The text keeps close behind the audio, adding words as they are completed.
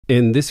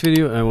In this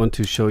video, I want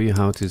to show you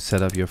how to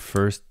set up your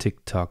first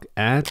TikTok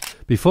ad.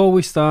 Before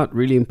we start,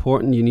 really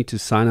important, you need to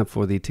sign up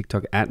for the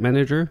TikTok ad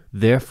manager.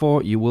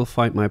 Therefore, you will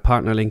find my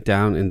partner link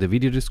down in the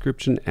video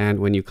description. And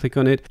when you click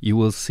on it, you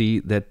will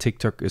see that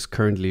TikTok is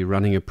currently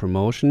running a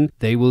promotion.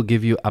 They will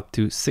give you up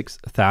to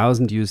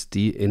 6,000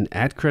 USD in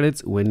ad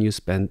credits when you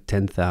spend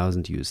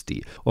 10,000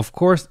 USD. Of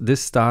course,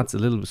 this starts a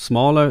little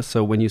smaller.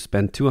 So when you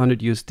spend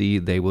 200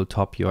 USD, they will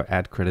top your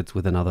ad credits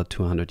with another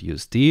 200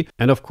 USD.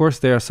 And of course,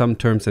 there are some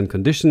terms and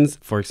conditions.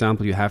 For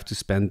example, you have to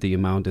spend the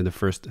amount in the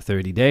first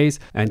 30 days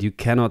and you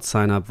cannot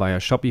sign up via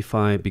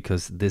Shopify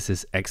because this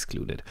is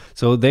excluded.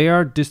 So they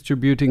are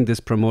distributing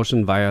this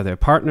promotion via their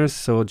partners.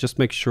 So just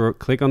make sure,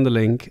 click on the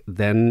link,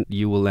 then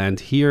you will land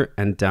here,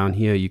 and down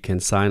here you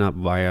can sign up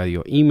via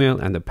your email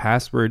and a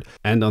password.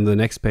 And on the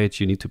next page,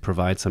 you need to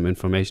provide some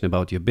information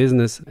about your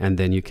business, and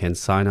then you can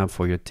sign up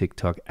for your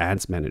TikTok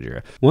ads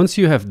manager. Once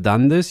you have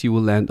done this, you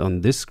will land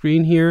on this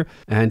screen here,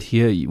 and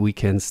here we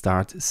can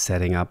start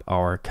setting up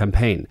our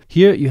campaign.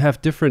 Here you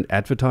have different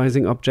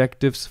advertising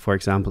objectives, for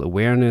example,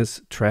 awareness,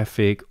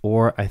 traffic,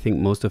 or I think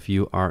most of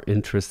you are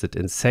interested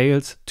in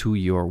sales to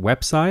your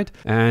website.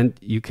 And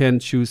you can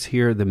choose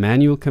here the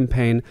manual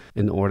campaign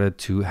in order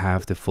to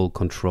have the full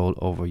control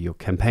over your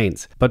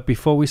campaigns. But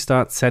before we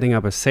start setting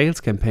up a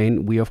sales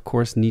campaign, we of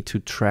course need to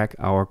track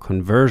our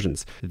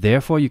conversions.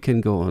 Therefore, you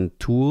can go on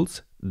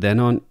Tools, then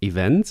on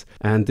Events,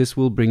 and this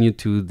will bring you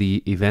to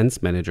the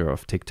Events Manager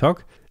of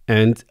TikTok.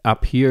 And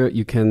up here,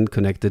 you can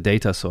connect the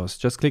data source.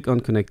 Just click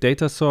on Connect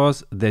Data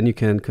Source. Then you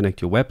can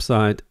connect your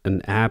website,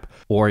 an app,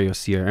 or your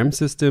CRM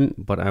system.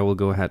 But I will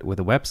go ahead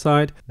with a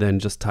website. Then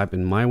just type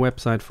in my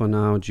website for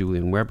now,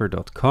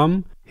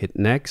 julianweber.com. Hit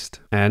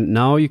next. And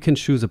now you can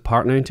choose a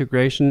partner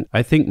integration.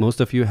 I think most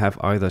of you have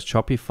either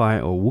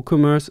Shopify or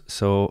WooCommerce.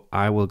 So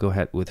I will go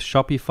ahead with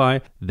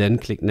Shopify, then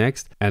click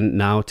next. And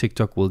now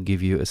TikTok will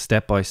give you a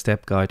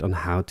step-by-step guide on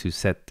how to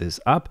set this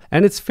up.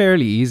 And it's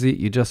fairly easy.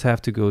 You just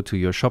have to go to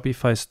your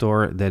Shopify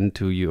store, then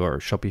to your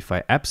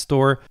Shopify app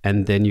store.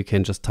 And then you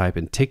can just type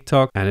in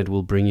TikTok and it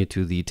will bring you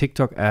to the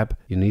TikTok app.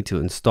 You need to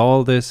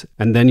install this.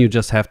 And then you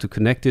just have to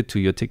connect it to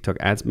your TikTok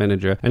ads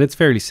manager. And it's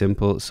fairly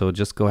simple. So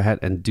just go ahead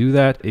and do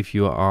that if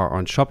you are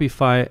on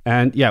Shopify.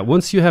 And yeah,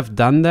 once you have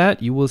done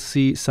that, you will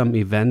see some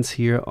events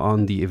here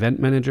on the event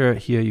manager.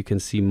 Here you can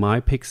see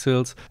my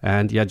pixels,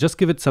 and yeah, just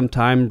give it some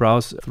time,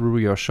 browse through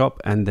your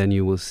shop, and then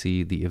you will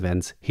see the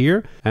events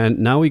here. And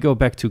now we go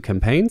back to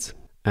campaigns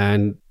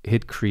and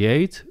hit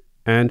create.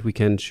 And we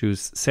can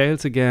choose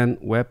sales again,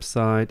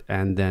 website,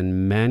 and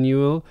then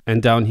manual.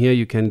 And down here,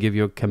 you can give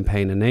your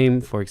campaign a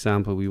name. For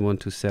example, we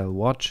want to sell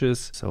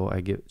watches. So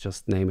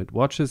just name it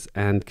watches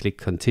and click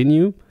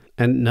continue.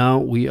 And now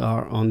we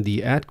are on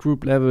the ad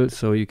group level,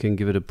 so you can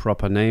give it a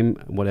proper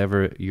name.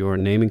 Whatever your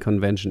naming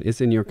convention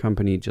is in your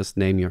company, just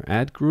name your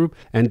ad group.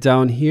 And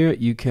down here,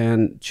 you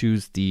can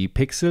choose the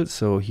pixel.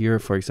 So here,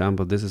 for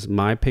example, this is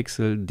my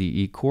pixel,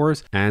 the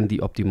e-course, and the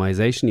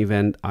optimization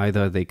event.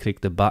 Either they click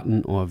the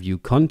button or view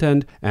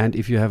content. And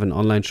if you have an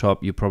online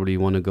shop, you probably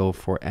want to go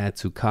for add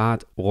to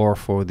cart or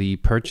for the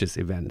purchase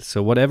event.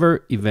 So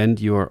whatever event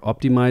you're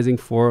optimizing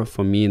for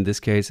me in this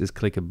case is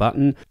click a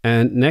button.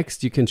 And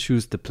next, you can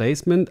choose the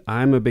placement.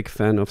 I'm a big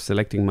fan of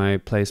selecting my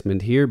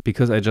placement here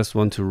because I just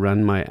want to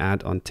run my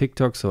ad on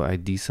TikTok. So I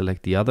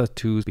deselect the other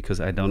two because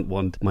I don't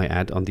want my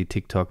ad on the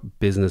TikTok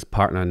business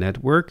partner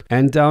network.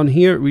 And down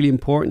here, really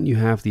important, you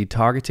have the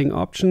targeting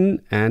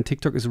option, and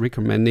TikTok is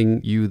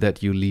recommending you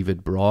that you leave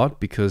it broad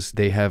because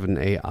they have an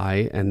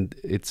AI and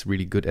it's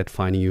really good at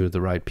finding you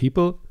the right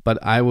people. But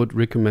I would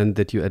recommend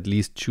that you at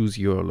least choose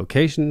your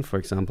location. For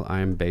example, I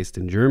am based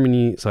in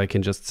Germany, so I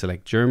can just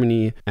select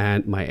Germany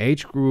and my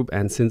age group.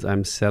 And since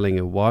I'm selling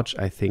a watch,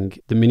 I think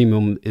the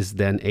minimum is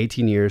then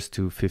 18 years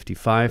to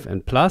 55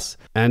 and plus.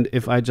 And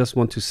if I just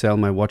want to sell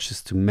my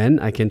watches to men,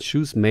 I can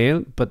choose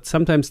male. But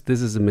sometimes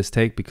this is a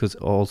mistake because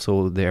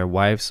also their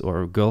wives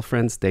or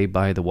girlfriends, they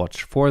buy the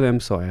watch for them.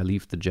 So I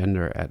leave the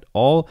gender at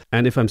all.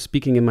 And if I'm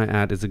speaking in my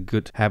ad, it's a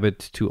good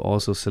habit to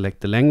also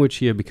select the language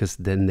here because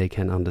then they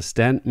can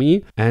understand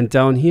me. And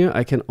down here,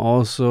 I can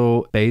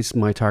also base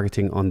my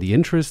targeting on the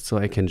interest. So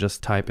I can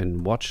just type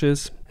in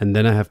watches. And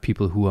then I have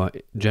people who are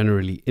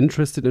generally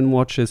interested in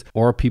watches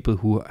or people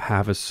who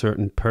have a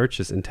certain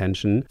purchase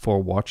intention for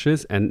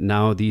watches. And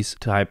now these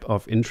type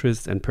of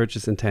interest and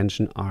purchase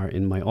intention are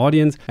in my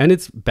audience, and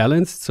it's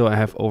balanced. So I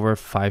have over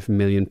 5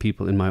 million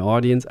people in my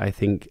audience. I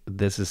think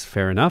this is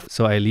fair enough.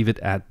 So I leave it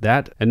at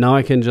that. And now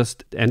I can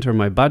just enter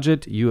my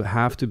budget. You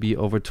have to be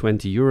over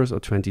 20 euros or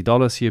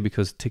 $20 here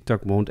because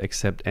TikTok won't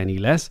accept any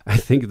less. I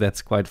think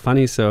that's quite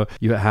funny. So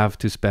you have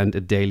to spend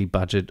a daily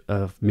budget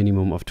of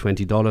minimum of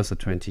 $20 or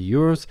 20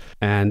 euros.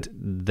 And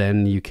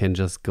then you can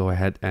just go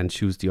ahead and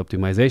choose the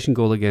optimization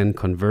goal again,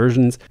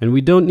 conversions. And we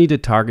don't need a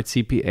target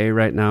CPA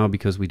right now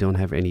because we don't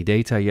have any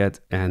data yet.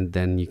 And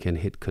then you can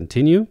hit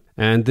continue.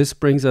 And this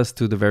brings us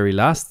to the very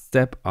last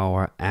step,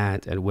 our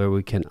ad, and where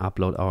we can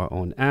upload our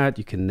own ad.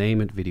 You can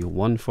name it video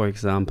 1, for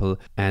example,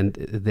 and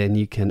then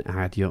you can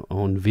add your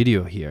own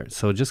video here.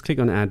 So just click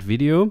on add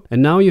video.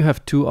 And now you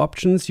have two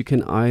options. You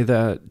can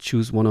either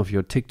choose one of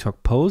your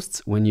TikTok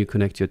posts when you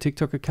connect your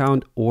TikTok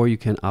account, or you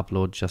can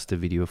upload just a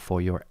video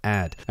for your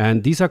ad.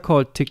 And these are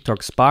called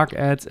TikTok Spark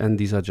ads, and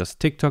these are just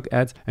TikTok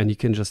ads. And you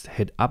can just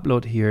hit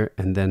upload here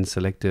and then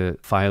select a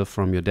file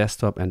from your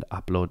desktop and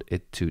upload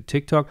it to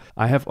TikTok.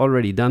 I have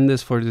already done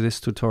this for this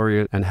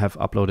tutorial and have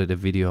uploaded a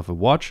video of a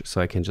watch.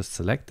 So I can just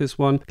select this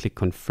one, click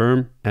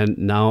confirm, and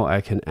now I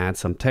can add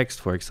some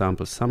text. For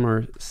example,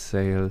 summer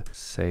sale,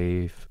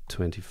 save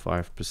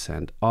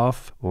 25%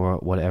 off, or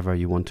whatever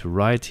you want to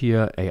write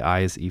here. AI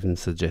is even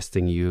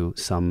suggesting you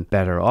some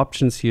better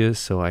options here.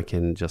 So I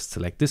can just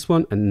select this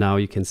one, and now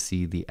you can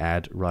see the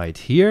ad right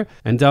here.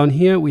 And down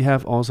here we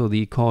have also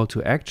the call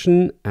to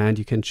action, and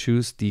you can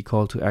choose the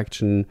call to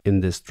action in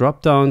this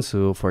drop down.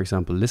 So for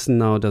example, listen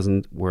now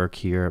doesn't work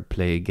here,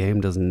 play a game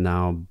doesn't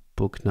now,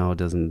 book now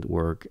doesn't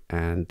work,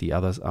 and the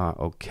others are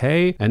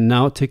okay. And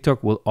now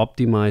TikTok will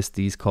optimize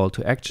these call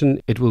to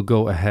action. It will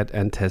go ahead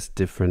and test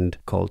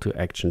different call to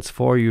actions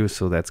for you.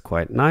 So that's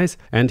quite nice.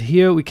 And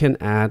here we can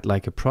add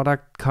like a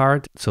product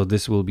card. So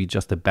this will be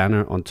just a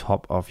banner on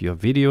top of your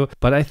video.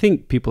 But I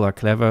think people are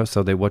clever.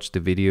 So they watch the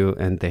video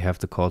and they have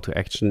the call to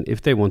action.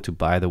 If they want to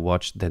buy the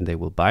watch, then they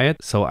will buy it.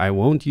 So I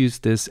won't use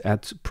this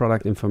add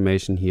product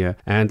information here.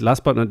 And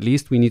last but not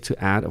least, we need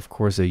to add, of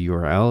course, a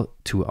URL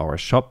to our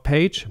shop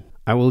page.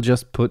 I will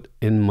just put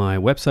in my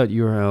website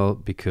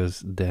URL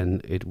because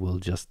then it will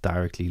just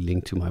directly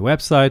link to my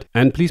website.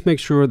 And please make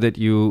sure that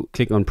you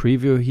click on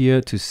preview here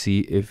to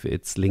see if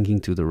it's linking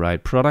to the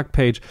right product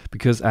page,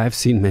 because I've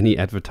seen many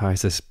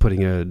advertisers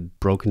putting a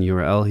broken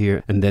URL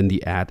here and then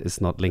the ad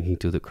is not linking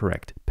to the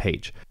correct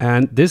page.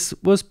 And this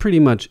was pretty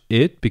much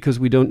it, because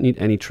we don't need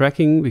any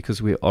tracking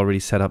because we already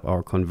set up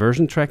our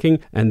conversion tracking.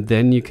 And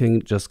then you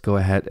can just go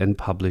ahead and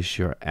publish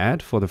your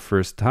ad for the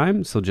first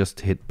time. So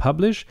just hit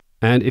publish.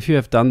 And if you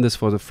have done this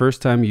for the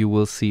first time, you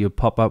will see a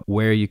pop-up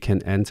where you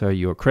can enter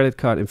your credit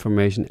card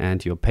information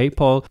and your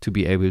PayPal to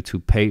be able to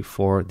pay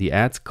for the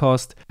ads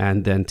cost.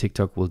 And then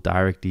TikTok will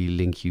directly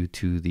link you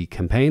to the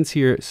campaigns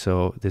here.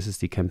 So this is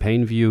the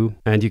campaign view.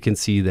 And you can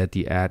see that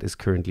the ad is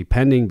currently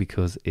pending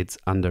because it's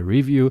under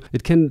review.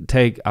 It can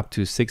take up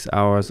to 6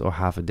 hours or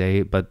half a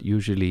day, but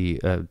usually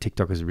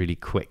TikTok is really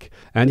quick.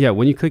 And yeah,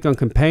 when you click on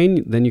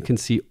campaign, then you can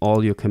see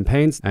all your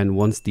campaigns. And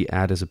once the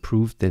ad is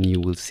approved, then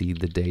you will see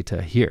the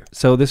data here.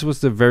 So this was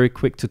the very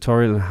quick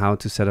tutorial on how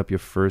to set up your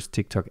first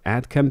TikTok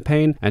ad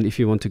campaign. And if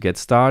you want to get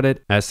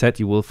started, as said,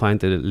 you will find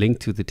the link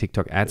to the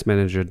TikTok Ads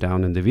Manager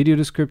down in the video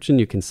description.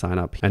 You can sign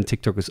up, and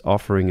TikTok is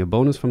offering a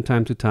bonus from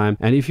time to time.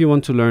 And if you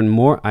want to learn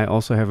more, I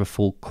also have a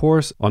full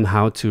course on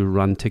how to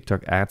run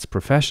TikTok ads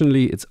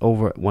professionally. It's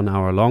over 1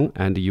 hour long,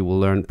 and you will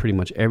learn pretty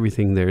much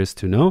everything there is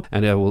to know.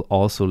 And I will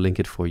also link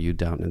it for you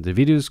down in the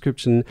video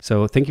description.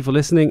 So thank you for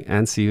listening,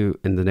 and see you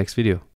in the next video.